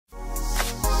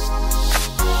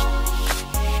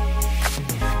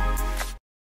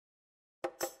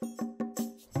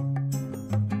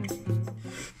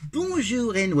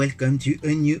Bonjour and welcome to a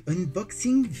new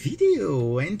unboxing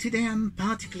video, and today I'm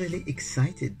particularly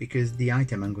excited because the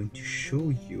item I'm going to show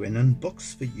you and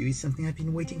unbox for you is something I've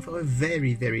been waiting for a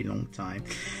very long time.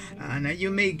 Now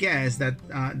you may guess that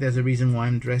there's a reason why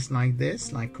I'm dressed like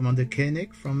this, like Commander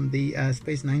Koenig from the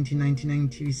Space 1999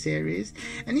 TV series,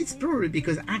 and it's probably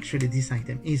because actually this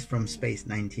item is from Space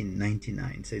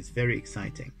 1999, so it's very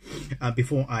exciting.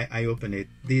 Before I open it,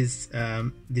 this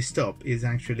top is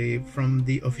actually from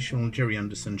the official Jerry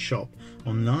Anderson shop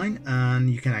online, and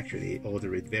you can actually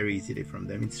order it very easily from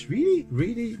them. It's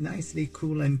really nicely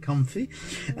cool and comfy,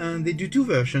 and they do two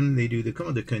versions. They do the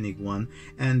Commander Koenig one,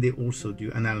 and they also do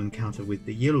an Allen counter with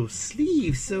the yellow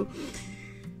sleeves. So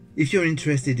if you're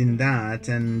interested in that,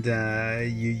 and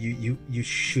you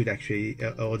should actually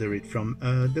order it from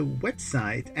the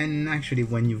website. And actually,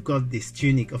 when you've got this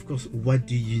tunic, of course, what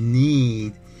do you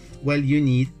need? Well, you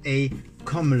need a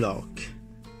Comlock.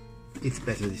 It's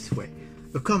better this way.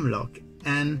 A Comlock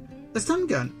and a stun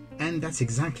gun, and that's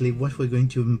exactly what we're going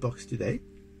to unbox today.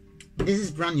 This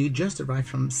is brand new, just arrived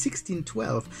from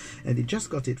 1612, and they just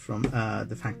got it from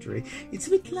the factory. It's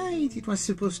a bit late. It was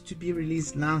supposed to be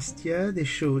released last year. They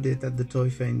showed it at the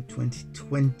Toy Fair in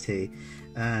 2020,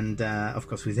 and of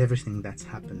course, with everything that's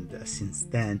happened since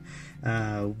then,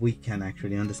 we can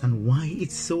actually understand why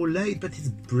it's so late. But it's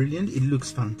brilliant. It looks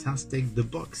fantastic. The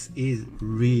box is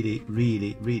really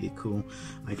cool.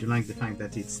 I do like the fact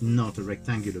that it's not a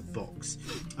rectangular box.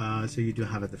 So you do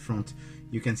have at the front,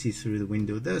 you can see through the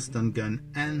window the stun gun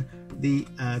and the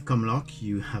Comlock.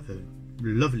 You have a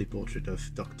lovely portrait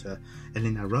of Dr.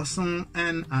 Elena Rosson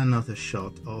and another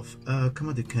shot of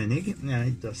Commander Koenig.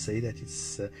 It does say that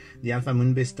it's the Alpha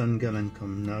Moon based Stun Gun and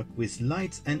Comlock with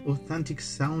lights and authentic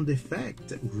sound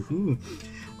effect. Woohoo!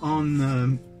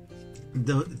 On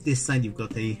this side you've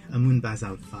got a Moonbase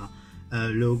Alpha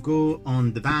logo.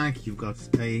 On the back you've got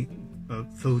a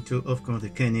photo of Commander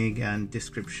Koenig and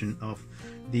description of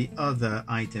the other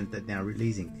items that they are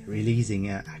releasing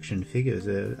action figures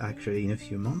actually in a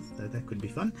few months. That could be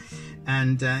fun.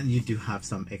 And you do have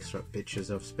some extra pictures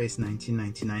of Space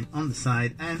 1999 on the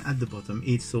side, and at the bottom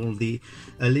it's all the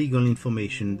legal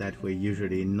information that we're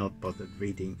usually not bothered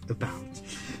reading about.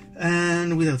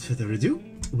 And without further ado,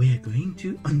 we're going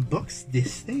to unbox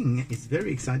this thing. It's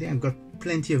very exciting. I've got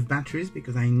plenty of batteries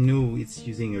because I know it's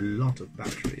using a lot of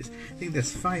batteries. I think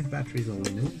there's 5 batteries all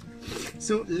in all.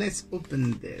 So let's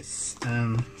open this.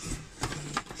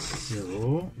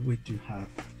 So we do have,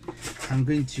 I'm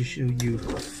going to show you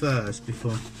first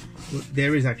before,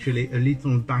 there is actually a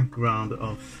little background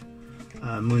of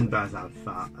Moonbase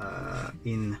Alpha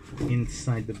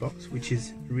inside the box, which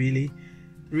is really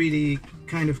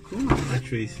kind of cool. I'm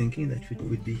actually thinking that it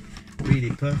would be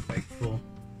really perfect for,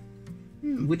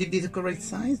 would it be the correct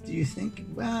size, do you think?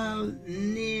 Well,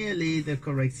 nearly the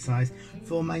correct size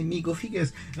for my Mego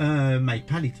figures, my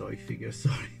Palitoy figures,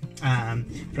 sorry,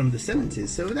 from the 70s.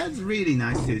 So that's really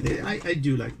nice too. I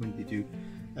do like when they do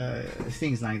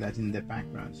things like that in the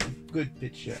background. So good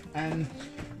picture. And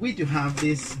we do have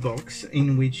this box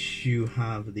in which you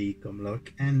have the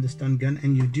Comlock and the stun gun,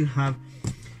 and you do have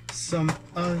some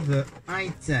other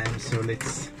items. So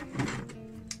let's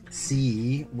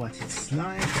see what it's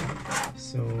like.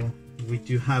 So we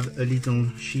do have a little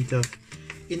sheet of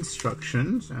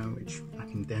instructions, which I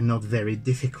think they're not very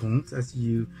difficult, as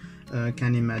you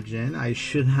can imagine. I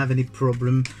shouldn't have any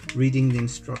problem reading the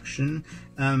instruction.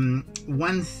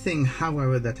 One thing,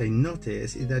 however, that I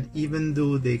noticed is that even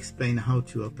though they explain how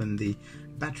to open the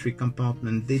battery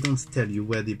compartment, they don't tell you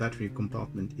where the battery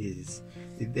compartment is.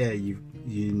 There you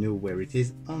know where it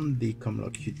is. On the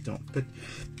Comlock you don't, but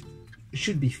it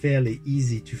should be fairly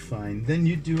easy to find. Then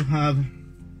you do have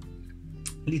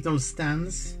little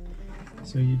stands.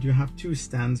 So you do have 2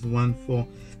 stands, one for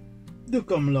the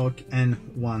Comlock and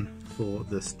one for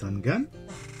the stun gun.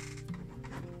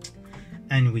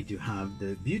 And we do have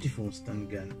the beautiful stun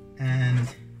gun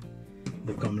and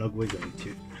the Comlock. We're going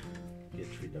to get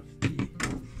rid of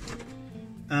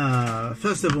the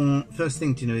first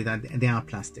thing to know is that they are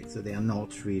plastic, so they are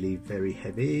not really very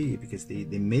heavy, because they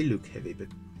may look heavy, but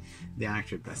they are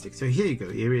actually plastic. So here you go.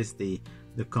 Here is the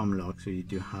Comlock. So you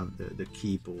do have the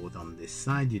keyboard on this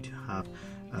side. You do have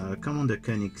Commander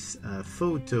Koenig's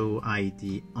photo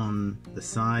ID on the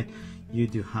side. You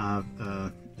do have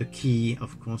the key,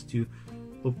 of course, to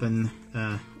open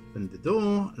the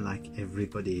door, like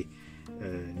everybody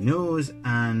knows.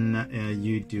 And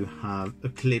you do have a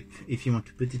clip if you want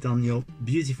to put it on your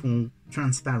beautiful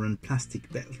transparent plastic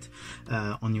belt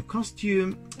on your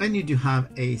costume, and you do have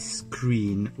a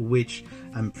screen which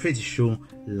I'm pretty sure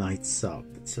lights up,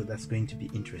 so that's going to be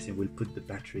interesting. We'll put the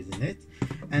batteries in it,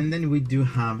 and then we do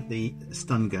have the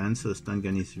stun gun. So the stun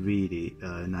gun is really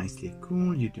nicely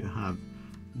cool. You do have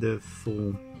the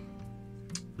 4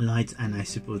 lights, and I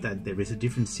suppose that there is a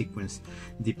different sequence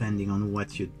depending on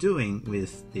what you're doing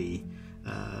with the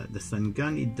stun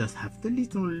gun. It does have the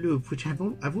little loop, which I've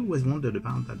always wondered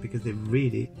about that, because they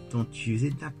really don't use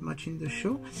it that much in the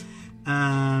show.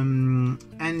 And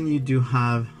you do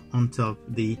have on top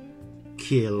the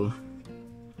kill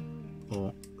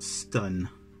or stun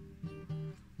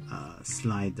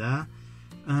slider,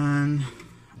 and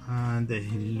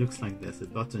it looks like there's a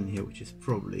button here, which is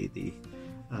probably the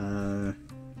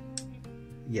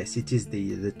yes, it is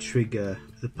the trigger,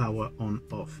 the power on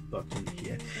off button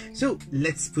here. So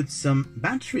let's put some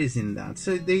batteries in that.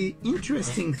 So the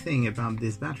interesting thing about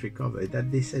this battery cover is that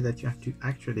they say that you have to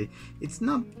actually, it's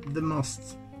not the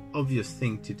most obvious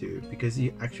thing to do, because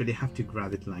you actually have to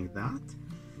grab it like that,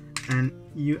 and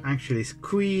you actually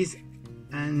squeeze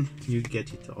and you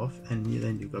get it off, and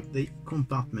then you've got the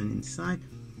compartment inside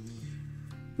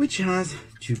which has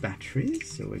 2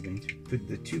 batteries. So we're going to put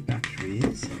the 2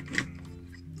 batteries.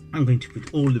 I'm going to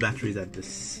put all the batteries at the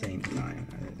same time.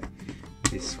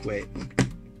 This way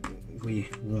we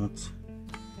won't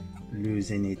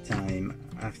lose any time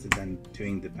after then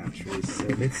doing the batteries. So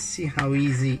let's see how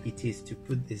easy it is to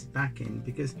put this back in,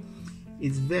 because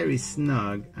it's very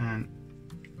snug, and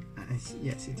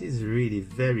yes, it is really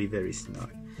very, very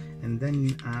snug. And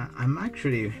then I'm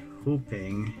actually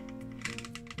hoping,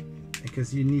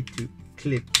 because you need to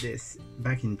clip this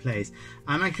back in place,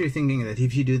 I'm actually thinking that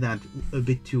if you do that a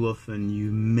bit too often,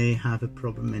 you may have a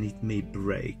problem and it may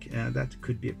break. That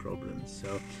could be a problem.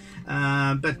 So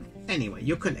but anyway,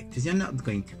 you're collectors, you're not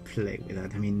going to play with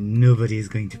that. I mean, nobody is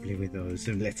going to play with those,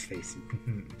 so let's face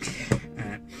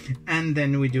it. And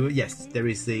then we do, yes, there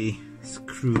is the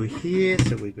screw here,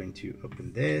 so we're going to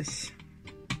open this.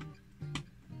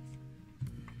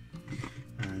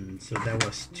 And so there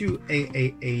was 2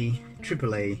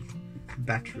 AAA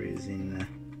batteries in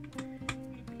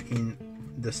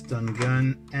the stun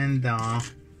gun, and there are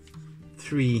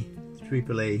 3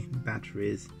 AAA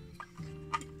batteries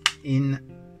in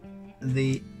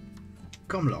the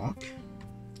Comlock.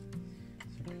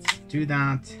 So let's do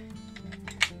that,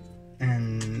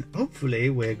 and hopefully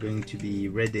we're going to be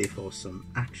ready for some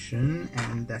action.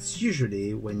 And that's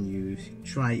usually when you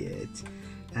try it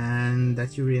and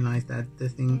that you realize that the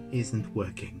thing isn't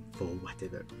working for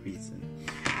whatever reason.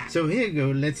 So here you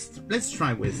go. Let's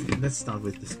start with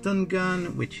the stun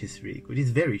gun, which is really good. It's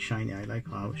very shiny. I like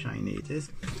how shiny it is.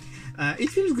 It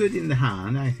feels good in the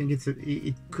hand. I think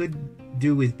it could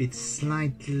do with bits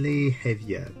slightly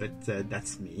heavier, but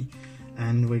that's me.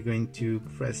 And we're going to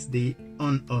press the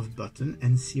on-off button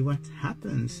and see what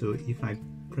happens. So if I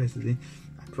press it,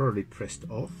 I probably pressed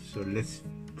off. So let's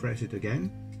press it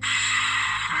again.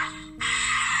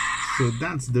 So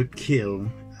that's the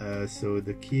kill. So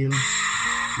the kill.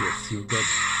 Yes, you've got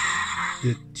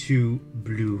the 2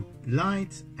 blue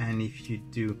lights, and if you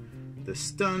do the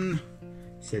stun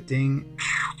setting,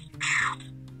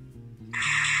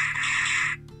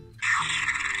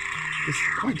 there's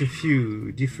quite a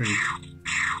few different,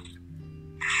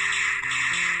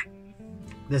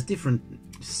 there's different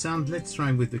sound. Let's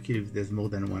try with the kill if there's more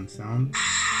than one sound.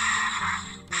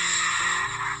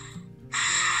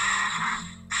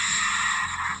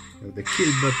 So the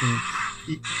kill button,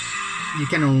 you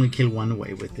can only kill one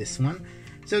way with this one,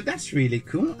 so that's really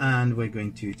cool. And we're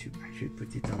going to actually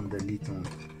put it on the little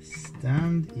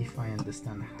stand, if I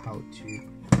understand how to.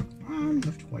 I'm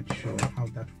not quite sure how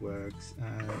that works.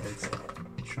 Let's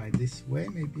try this way,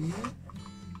 maybe.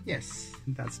 Yes,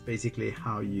 that's basically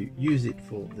how you use it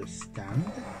for the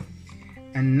stand.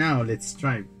 And now let's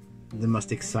try the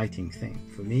most exciting thing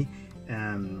for me,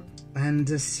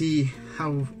 and see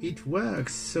how it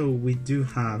works. So we do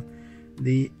have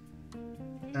the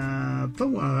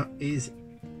power is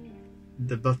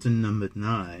the button number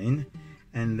 9,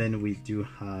 and then we do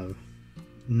have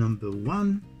number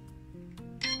 1.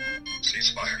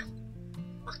 Ceasefire.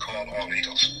 Recall all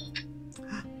eagles.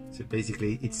 So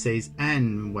basically it says,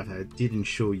 and what I didn't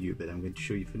show you, but I'm going to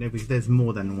show you for now, because there's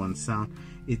more than one sound,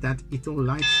 is that it all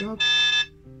lights up.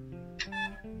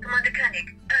 Commander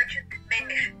Koenig, urgent, main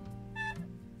mission.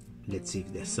 Let's see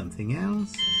if there's something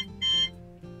else.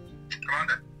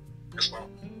 Commander, yes, well,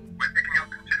 we're picking up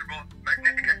considerable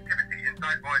magnetic activity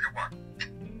inside Voyager 1.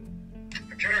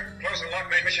 Computer, close and lock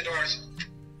main mission doors.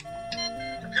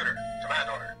 Computer, command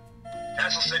order.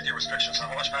 Cancel safety restrictions on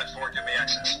Launchpad 4, give me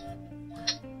access.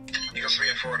 Eagles 3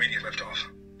 and 4 immediate liftoff.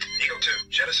 Eagle 2,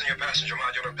 jettison your passenger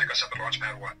module and pick us up at launch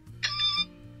pad 1.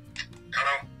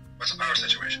 Cano, what's the power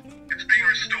situation? It's being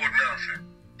restored now, sir.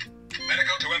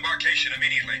 Medical to embarkation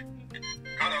immediately.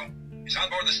 Cano, he's on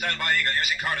board the standby Eagle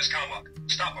using Carter's Comlock.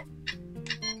 Stop him.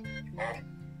 All,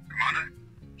 Commander?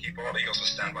 keep all Eagles in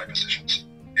standby positions.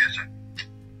 Yes, sir.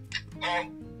 All,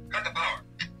 cut the power.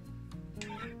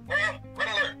 All, red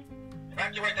alert.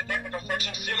 Evacuate the technical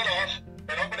section, seal it off,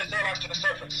 then open its airlocks to the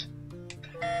surface.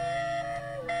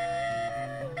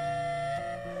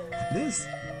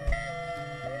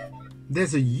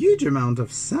 There's a huge amount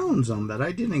of sounds on that.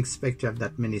 I didn't expect to have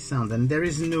that many sounds, and there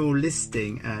is no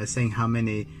listing saying how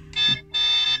many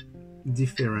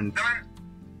different.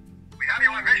 We have you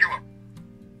on visual.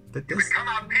 But You can come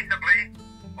out peaceably,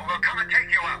 or we'll come and take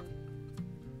you out.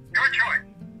 Your choice.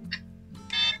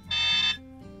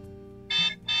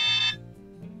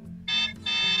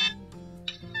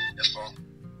 Yes, Paul.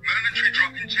 Momentary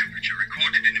drop in temperature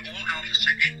recorded in all alpha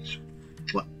sections.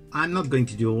 Well, I'm not going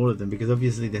to do all of them because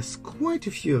obviously there's quite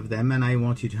a few of them, and I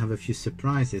want you to have a few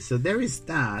surprises. So there is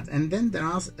that, and then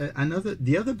there's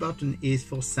the other button is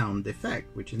for sound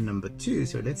effect, which is number 2.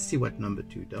 So let's see what number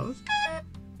 2 does.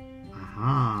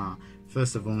 Aha!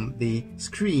 First of all, the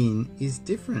screen is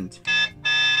different.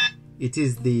 It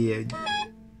is the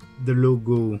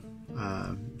logo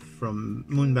from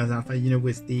Moonbase Alpha, you know,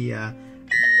 with the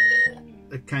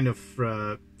kind of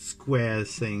square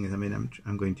things. I mean,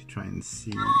 I'm going to try and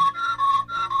see.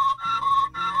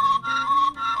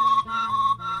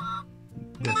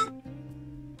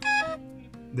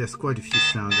 There's quite a few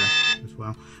sound as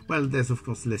well. Well, there's of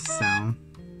course less sound.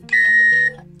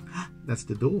 That's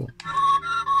the door.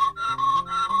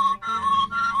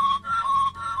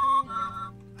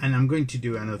 And I'm going to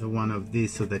do another one of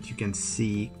these so that you can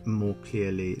see more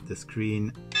clearly the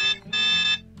screen.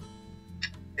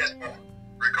 Yes, Paul.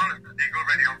 Reconnaissance Eagle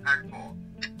ready on pad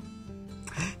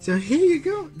 4. So here you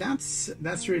go.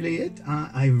 That's really it.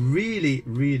 I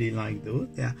really like those.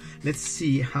 Yeah. Let's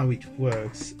see how it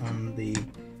works on the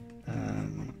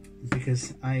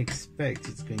because I expect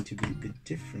it's going to be a bit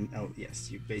different. Oh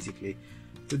yes, you basically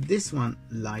put this one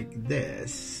like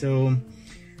this. So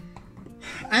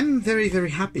I'm very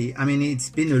happy. I mean, it's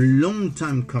been a long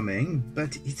time coming,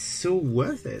 but it's so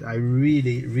worth it. I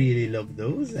really love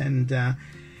those, and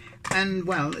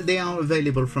well, they are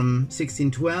available from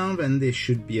 1612, and they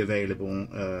should be available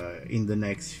in the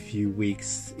next few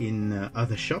weeks in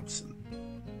other shops.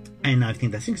 And I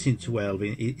think that 1612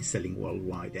 is selling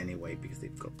worldwide anyway, because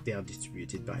they are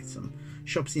distributed by some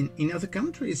shops in other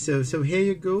countries. So here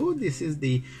you go. This is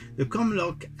the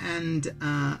Comlock and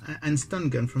Stun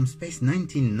Gun from Space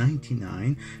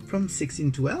 1999 from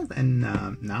 1612. And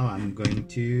now I'm going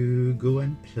to go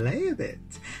and play a bit.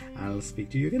 I'll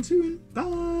speak to you again soon.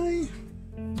 Bye.